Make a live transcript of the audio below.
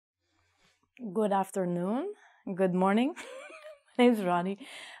Good afternoon, good morning. My name's Ronnie.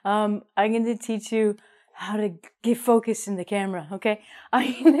 I'm going to teach you how to get focused in the camera, okay?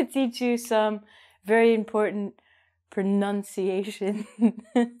 I'm going to teach you some very important pronunciation.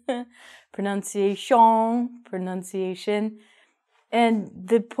 Pronunciation. And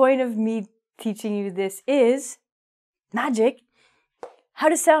the point of me teaching you this is magic. How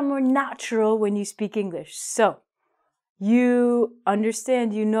to sound more natural when you speak English. So, you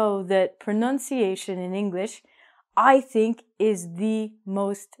understand, you know that pronunciation in English, I think, is the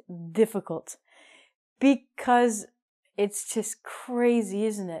most difficult because it's just crazy,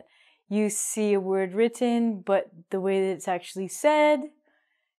 isn't it? You see a word written, but the way that it's actually said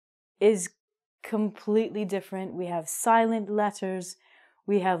is completely different. We have silent letters.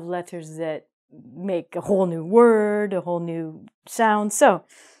 We have letters that make a whole new word, a whole new sound. So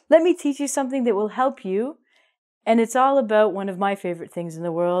let me teach you something that will help you. And it's all about one of my favorite things in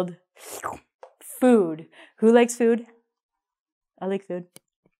the world, food. Who likes food? I like food.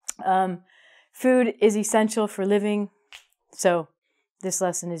 Food is essential for living, so this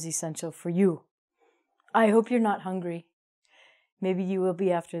lesson is essential for you. I hope you're not hungry. Maybe you will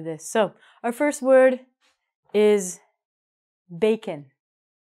be after this. So, our first word is bacon.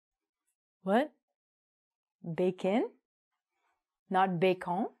 What? Bacon? Not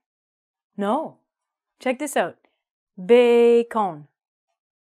bacon? No. Check this out. Bacon.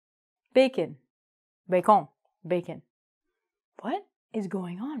 Bacon. Bacon. Bacon. What is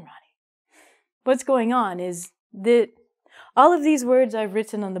going on, Ronnie? What's going on is that all of these words I've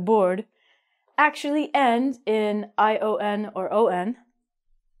written on the board actually end in I-O-N or O-N,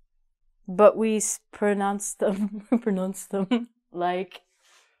 but we pronounce them like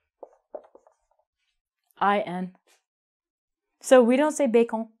I-N. So we don't say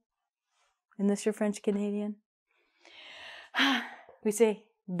bacon, unless you're French Canadian. We say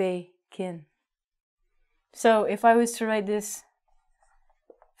bacon. So if I was to write this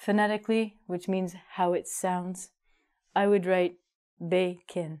phonetically, which means how it sounds, I would write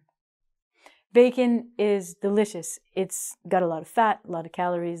bacon. Bacon is delicious. It's got a lot of fat, a lot of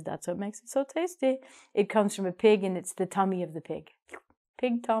calories. That's what makes it so tasty. It comes from a pig and it's the tummy of the pig.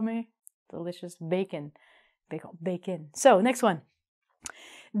 Pig tummy, delicious bacon. Bacon. So next one.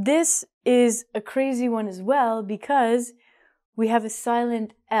 This is a crazy one as well because we have a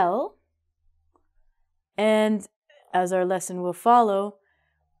silent L, and as our lesson will follow,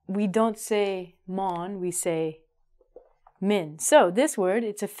 we don't say mon, we say min. So this word,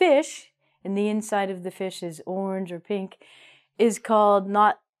 it's a fish, and the inside of the fish is orange or pink, is called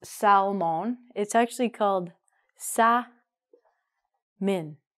not salmon, it's actually called sa-min.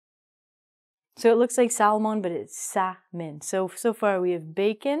 So it looks like salmon, but it's sa-min. So far we have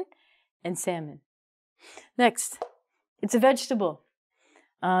bacon and salmon. Next, it's a vegetable.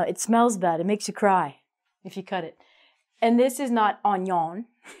 It smells bad. It makes you cry if you cut it. And this is not onion.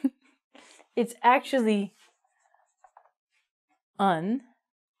 It's actually onion.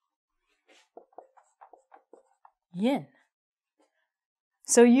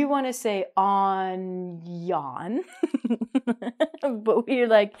 So you want to say onion, but we're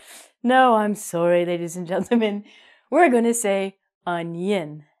like, no, I'm sorry, ladies and gentlemen. We're going to say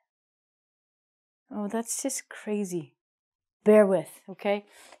onion. Oh, that's just crazy. Bear with, okay?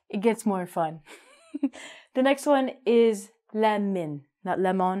 It gets more fun. The next one is lemon. Not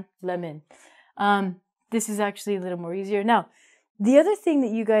lemon, lemon. This is actually a little more easier. Now, the other thing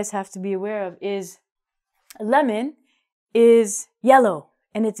that you guys have to be aware of is lemon is yellow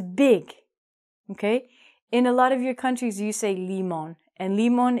and it's big, okay? In a lot of your countries, you say limon. And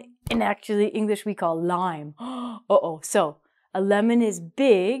limon, in actually English, we call lime. Uh-oh. So, a lemon is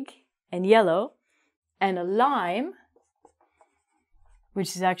big and yellow, and a lime,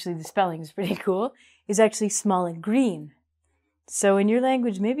 which is actually, the spelling is pretty cool, is actually small and green. So in your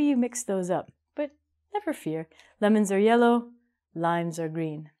language, maybe you mix those up, but never fear. Lemons are yellow, limes are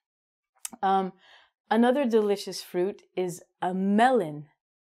green. Another delicious fruit is a melon.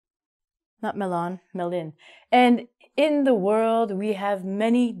 Not melon, melon. And in the world, we have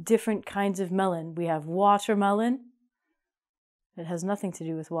many different kinds of melon. We have watermelon. It has nothing to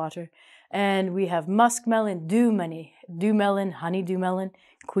do with water. And we have muskmelon, dew melon, honeydew melon,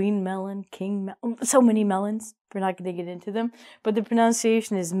 queen melon, king melon, so many melons. We're not going to get into them. But the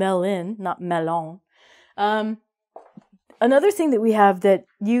pronunciation is melon, not melon. Another thing that we have that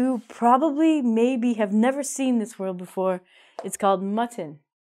you probably maybe have never seen in this world before, it's called mutton.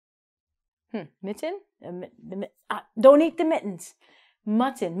 Mitten? Don't eat the mittens.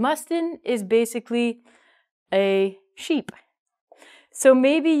 Mutton. Mutton is basically a sheep. So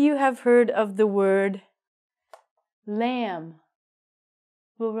maybe you have heard of the word lamb.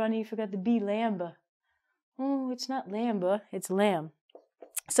 Well, Ronnie, you forgot the B, lamba. Oh, it's not lamba, it's lamb.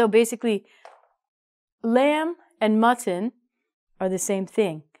 So basically, lamb and mutton are the same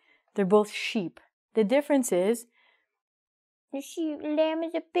thing. They're both sheep. The difference is, lamb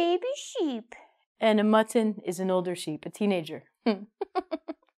is a baby sheep. And a mutton is an older sheep, a teenager.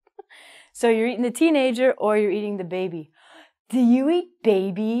 So you're eating the teenager or you're eating the baby. Do you eat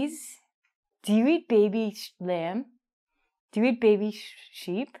babies? Do you eat baby lamb? Do you eat baby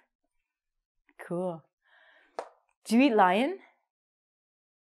sheep? Cool. Do you eat lion?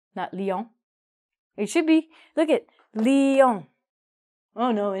 Not lion. It should be. Look at lion.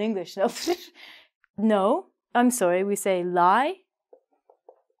 Oh no, in English, no. No, I'm sorry. We say lie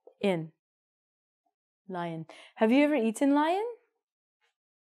in. Lion. Have you ever eaten lion?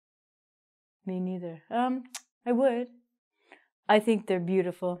 Me neither. I would. I think they're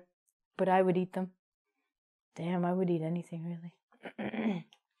beautiful, but I would eat them. Damn, I would eat anything really.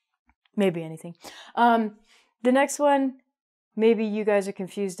 Maybe anything. The next one, maybe you guys are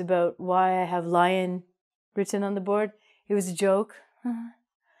confused about why I have lion written on the board. It was a joke.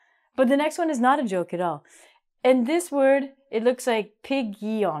 But the next one is not a joke at all. And this word, it looks like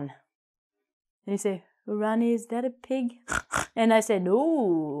pigeon. And you say, Ronnie, is that a pig? And I said,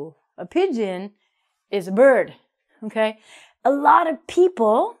 no, a pigeon is a bird. Okay? A lot of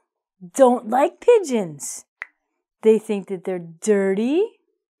people don't like pigeons. They think that they're dirty.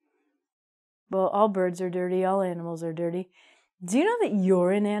 Well, all birds are dirty. All animals are dirty. Do you know that you're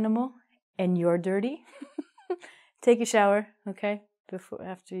an animal and you're dirty? Take a shower, okay?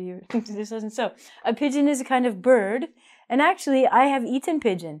 After you do this lesson. So, a pigeon is a kind of bird. And actually, I have eaten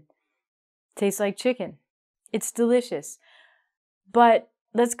pigeon. Tastes like chicken. It's delicious. But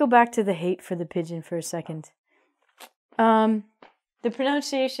let's go back to the hate for the pigeon for a second. The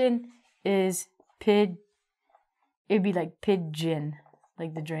pronunciation is it'd be like pigeon,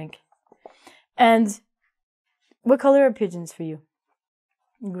 like the drink. And what color are pigeons for you?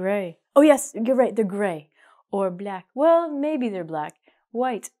 Gray. Oh yes, you're right, they're gray. Or black. Well, maybe they're black.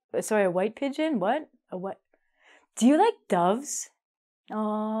 White. Sorry, a white pigeon? What? A what? Do you like doves?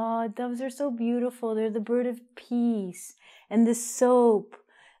 Oh, doves are so beautiful. They're the bird of peace. And the soap.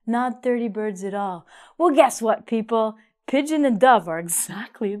 Not dirty birds at all. Well, guess what, people? Pigeon and dove are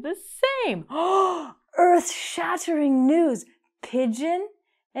exactly the same. Oh, earth-shattering news. Pigeon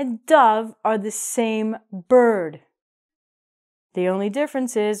and dove are the same bird. The only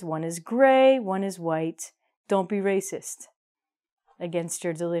difference is one is gray, one is white. Don't be racist against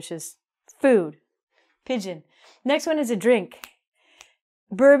your delicious food. Pigeon. Next one is a drink.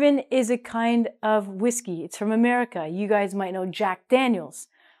 Bourbon is a kind of whiskey. It's from America. You guys might know Jack Daniels.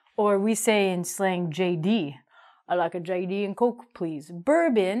 Or we say in slang JD. I like a JD and Coke, please.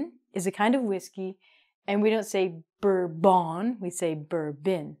 Bourbon is a kind of whiskey. And we don't say bourbon. We say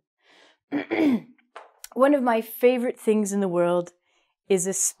bourbon. One of my favorite things in the world is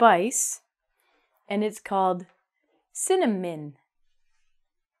a spice. And it's called cinnamon.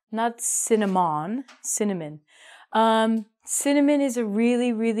 Not cinnamon. Cinnamon. Cinnamon is a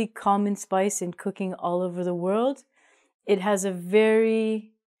really, really common spice in cooking all over the world. It has a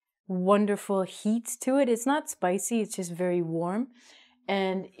very wonderful heat to it. It's not spicy, it's just very warm.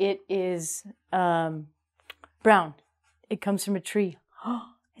 And it is brown. It comes from a tree.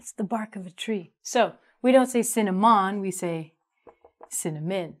 Oh, it's the bark of a tree. So we don't say cinnamon, we say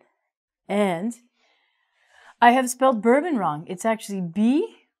cinnamon. And I have spelled bourbon wrong. It's actually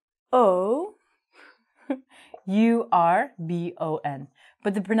B-O-U-R-B-O-N.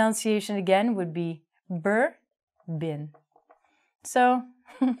 But the pronunciation again would be bourbon. So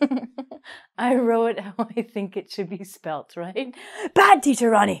I wrote how I think it should be spelt, right? Bad teacher,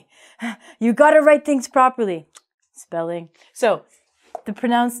 Ronnie. You gotta write things properly. Spelling. So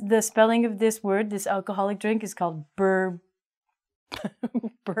the spelling of this word, this alcoholic drink, is called bourbon.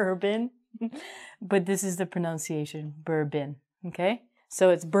 But this is the pronunciation, bourbon. Okay?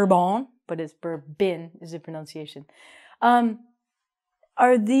 So it's bourbon, but it's bourbon is the pronunciation.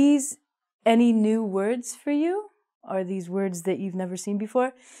 Are these any new words for you? Are these words that you've never seen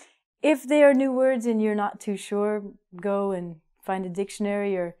before? If they are new words and you're not too sure, go and find a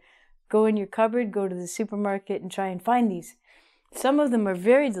dictionary or go in your cupboard, go to the supermarket and try and find these. Some of them are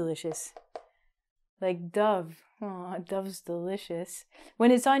very delicious. Like dove. Oh, dove's delicious. When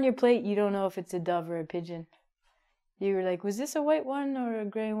it's on your plate, you don't know if it's a dove or a pigeon. You were like, was this a white one or a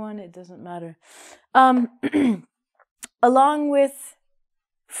gray one? It doesn't matter. Along with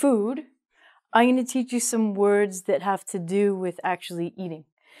food, I'm going to teach you some words that have to do with actually eating.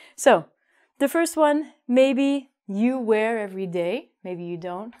 So, the first one, maybe you wear every day. Maybe you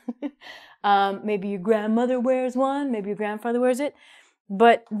don't. Maybe your grandmother wears one. Maybe your grandfather wears it.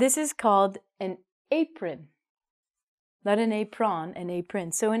 But this is called an apron. Not an apron, an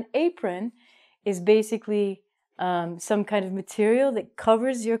apron. So an apron is basically some kind of material that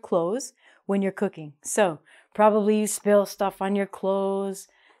covers your clothes when you're cooking. So probably you spill stuff on your clothes.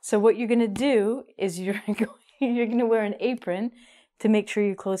 So what you're going to do is you're going to wear an apron to make sure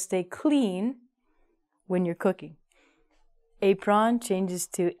your clothes stay clean when you're cooking. Apron changes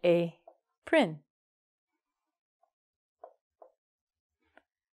to apron.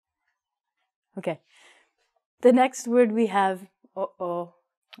 Okay. The next word we have,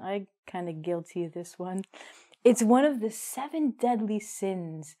 I'm kind of guilty of this one. It's one of the 7 deadly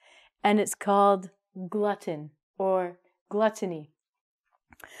sins, and it's called glutton or gluttony.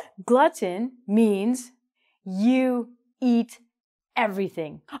 Glutton means you eat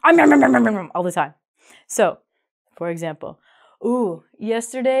everything all the time. So, for example,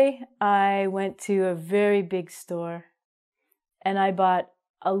 yesterday I went to a very big store and I bought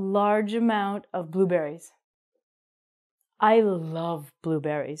a large amount of blueberries. I love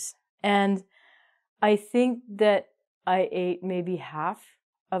blueberries, and I think that I ate maybe half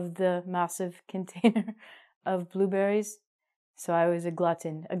of the massive container of blueberries. So I was a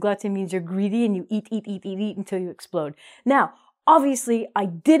glutton. A glutton means you're greedy and you eat until you explode. Now, obviously, I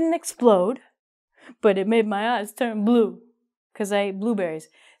didn't explode, but it made my eyes turn blue because I ate blueberries.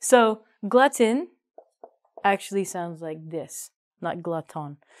 So glutton actually sounds like this, not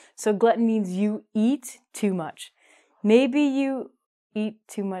glutton. So glutton means you eat too much. Maybe you eat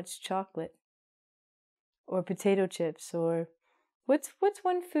too much chocolate or potato chips, or what's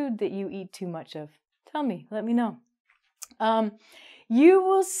one food that you eat too much of? Tell me, let me know. You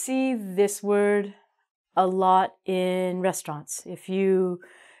will see this word a lot in restaurants. If you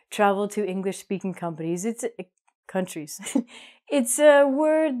travel to English-speaking countries, it's a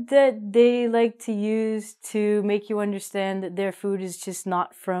word that they like to use to make you understand that their food is just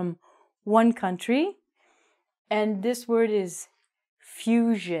not from one country. And this word is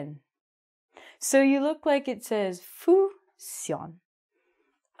fusion. So you look like it says fusion.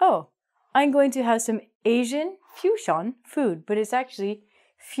 Oh, I'm going to have some Asian fusion food, but it's actually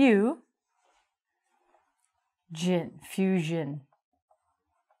fusion.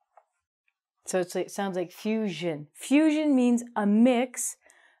 So it sounds like fusion. Fusion means a mix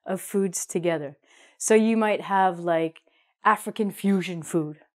of foods together. So you might have like African fusion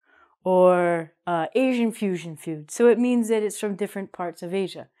food or Asian fusion food. So it means that it's from different parts of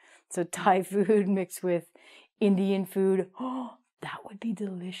Asia. So Thai food mixed with Indian food. Oh, that would be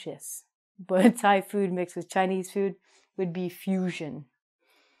delicious. But Thai food mixed with Chinese food would be fusion.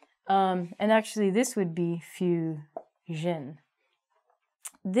 And actually this would be fusion.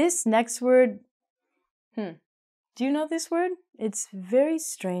 This next word, do you know this word? It's very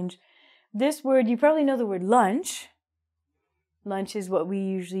strange. This word, you probably know the word lunch. Lunch is what we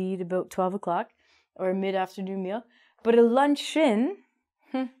usually eat about 12 o'clock or a mid-afternoon meal. But a luncheon,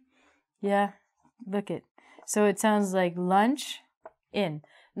 yeah, look it. So it sounds like lunch in,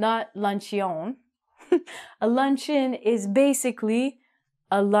 not luncheon. A luncheon is basically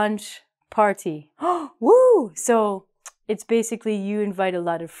a lunch party. Woo! So it's basically you invite a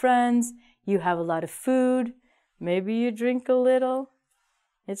lot of friends, you have a lot of food, maybe you drink a little.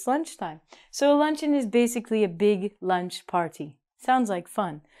 It's lunchtime. So a luncheon is basically a big lunch party. Sounds like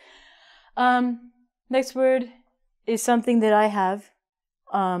fun. Next word is something that I have,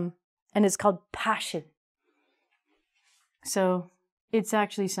 and it's called passion. So it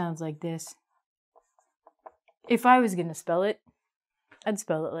actually sounds like this. If I was going to spell it, I'd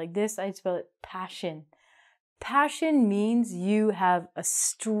spell it like this. I'd spell it passion. Passion means you have a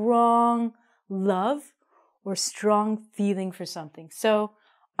strong love or strong feeling for something. So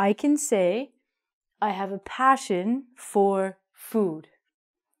I can say, I have a passion for food.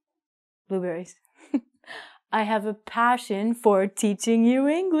 Blueberries. I have a passion for teaching you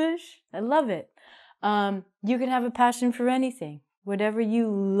English. I love it. You can have a passion for anything. Whatever you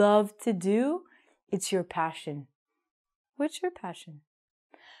love to do, it's your passion. What's your passion?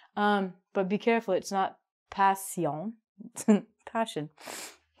 But be careful, it's not passion, it's passion.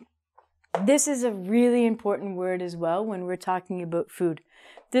 This is a really important word as well when we're talking about food.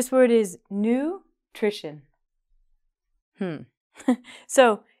 This word is nutrition.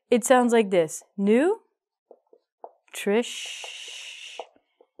 So it sounds like this. Nutrition.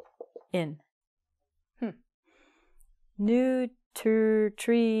 Nutritron.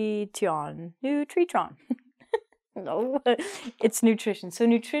 No, it's nutrition. So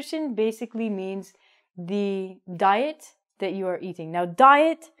nutrition basically means the diet that you are eating. Now,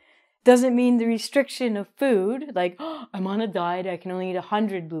 diet doesn't mean the restriction of food, like, I'm on a diet, I can only eat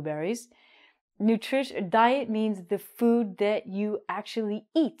 100 blueberries. nutrition, diet means the food that you actually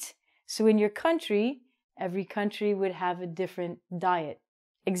eat. So in your country, every country would have a different diet.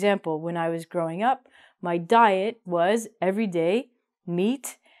 Example, when I was growing up, my diet was every day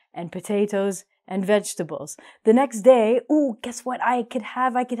meat and potatoes and vegetables. The next day, ooh, guess what I could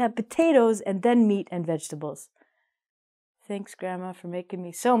have? I could have potatoes and then meat and vegetables. Thanks, Grandma, for making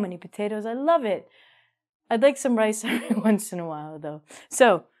me so many potatoes. I love it. I'd like some rice every once in a while, though.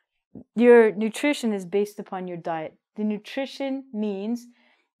 So, your nutrition is based upon your diet. The nutrition means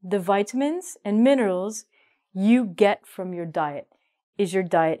the vitamins and minerals you get from your diet. Is your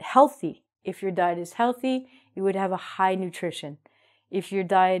diet healthy? If your diet is healthy, you would have a high nutrition. If your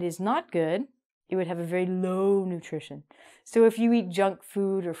diet is not good, you would have a very low nutrition. So if you eat junk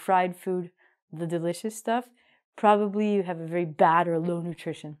food or fried food, the delicious stuff, probably you have a very bad or low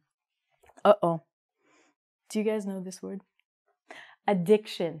nutrition. Uh-oh. Do you guys know this word?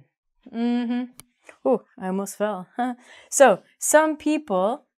 Addiction. Oh, I almost fell. So, some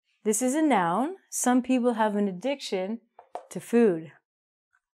people, this is a noun, some people have an addiction to food.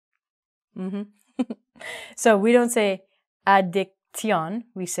 So, we don't say addiction,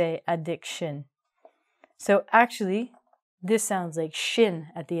 we say addiction. So, actually, this sounds like shin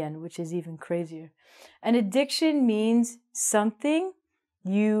at the end, which is even crazier. An addiction means something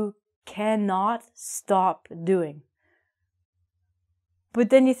you cannot stop doing. But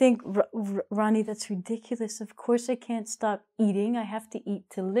then you think, Ronnie, that's ridiculous. Of course I can't stop eating. I have to eat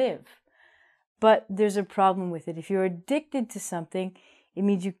to live. But there's a problem with it. If you're addicted to something, it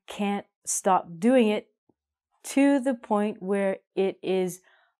means you can't stop doing it to the point where it is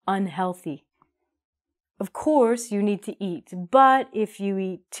unhealthy. Of course, you need to eat. But if you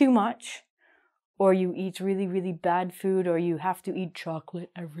eat too much, or you eat really, really bad food, or you have to eat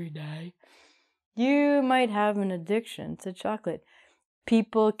chocolate every day, you might have an addiction to chocolate.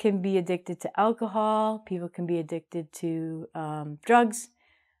 People can be addicted to alcohol. People can be addicted to drugs.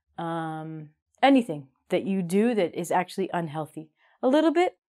 Anything that you do that is actually unhealthy. A little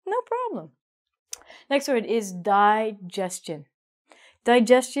bit, no problem. Next word is digestion.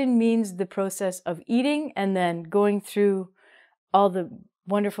 Digestion means the process of eating and then going through all the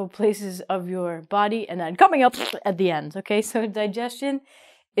wonderful places of your body and then coming up at the end. Okay, so digestion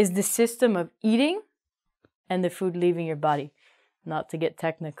is the system of eating and the food leaving your body. Not to get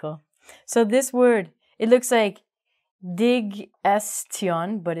technical. So this word, it looks like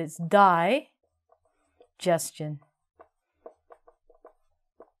digestion, but it's digestion.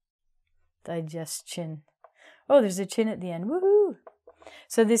 Digestion. Oh, there's a chin at the end. Woohoo!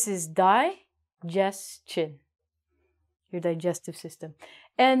 So this is digestion. Your digestive system.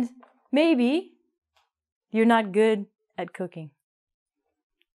 And maybe you're not good at cooking.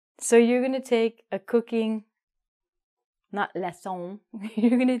 So you're going to take a cooking not lesson,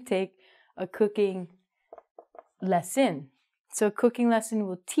 you're going to take a cooking lesson. So a cooking lesson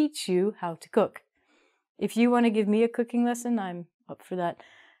will teach you how to cook. If you want to give me a cooking lesson, I'm up for that.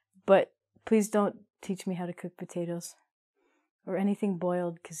 But please don't teach me how to cook potatoes or anything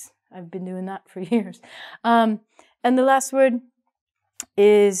boiled because I've been doing that for years. And the last word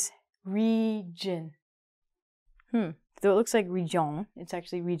is region. So it looks like region. It's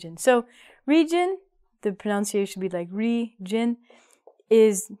actually region. So region, the pronunciation would be like region,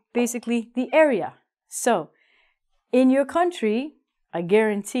 is basically the area. So, in your country, I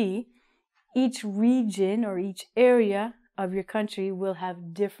guarantee, each region or each area of your country will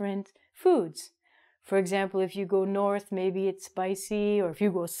have different foods. For example, if you go north, maybe it's spicy, or if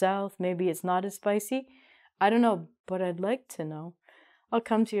you go south, maybe it's not as spicy. I don't know, but I'd like to know. I'll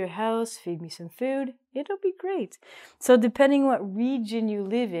come to your house, feed me some food. It'll be great. So depending what region you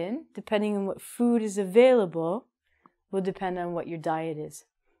live in, depending on what food is available, will depend on what your diet is.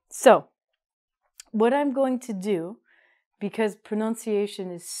 So, what I'm going to do, because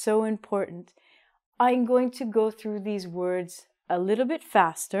pronunciation is so important, I'm going to go through these words a little bit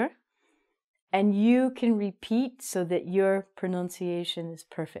faster, and you can repeat so that your pronunciation is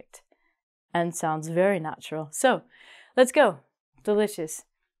perfect and sounds very natural. So, let's go. Delicious.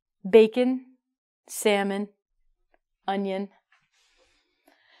 Bacon, salmon, onion,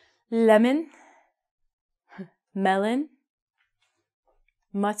 lemon, melon,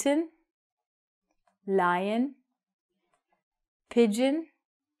 mutton, lion, pigeon,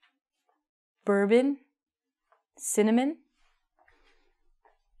 bourbon, cinnamon,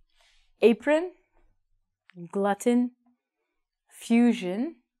 apron, glutton,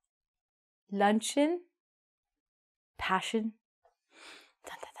 fusion, luncheon, passion,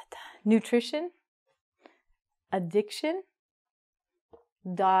 nutrition, addiction,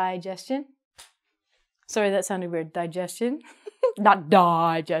 digestion. Sorry, that sounded weird. Digestion, Not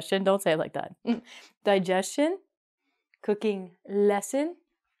digestion. Don't say it like that. Digestion, cooking lesson,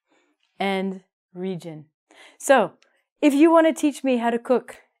 and region. So, if you want to teach me how to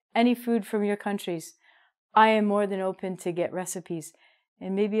cook any food from your countries, I am more than open to get recipes,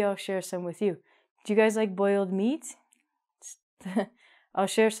 and maybe I'll share some with you. Do you guys like boiled meat? I'll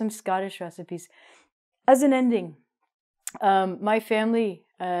share some Scottish recipes. As an ending, my family,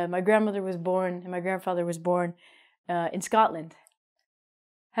 my grandmother was born and my grandfather was born in Scotland.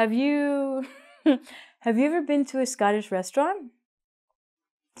 Have you ever been to a Scottish restaurant?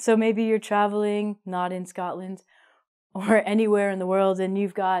 So maybe you're traveling, not in Scotland or anywhere in the world, and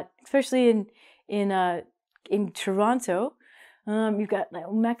you've got, especially in Toronto, you've got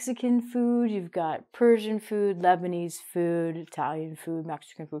like Mexican food, you've got Persian food, Lebanese food, Italian food,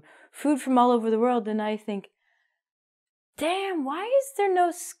 Mexican food, food from all over the world. And I think, damn, why is there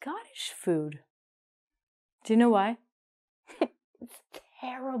no Scottish food? Do you know why? It's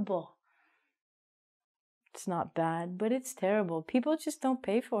terrible. It's not bad, but it's terrible. People just don't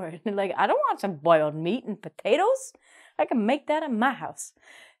pay for it. They're like, I don't want some boiled meat and potatoes. I can make that in my house.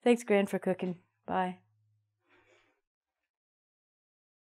 Thanks, Gran, for cooking. Bye.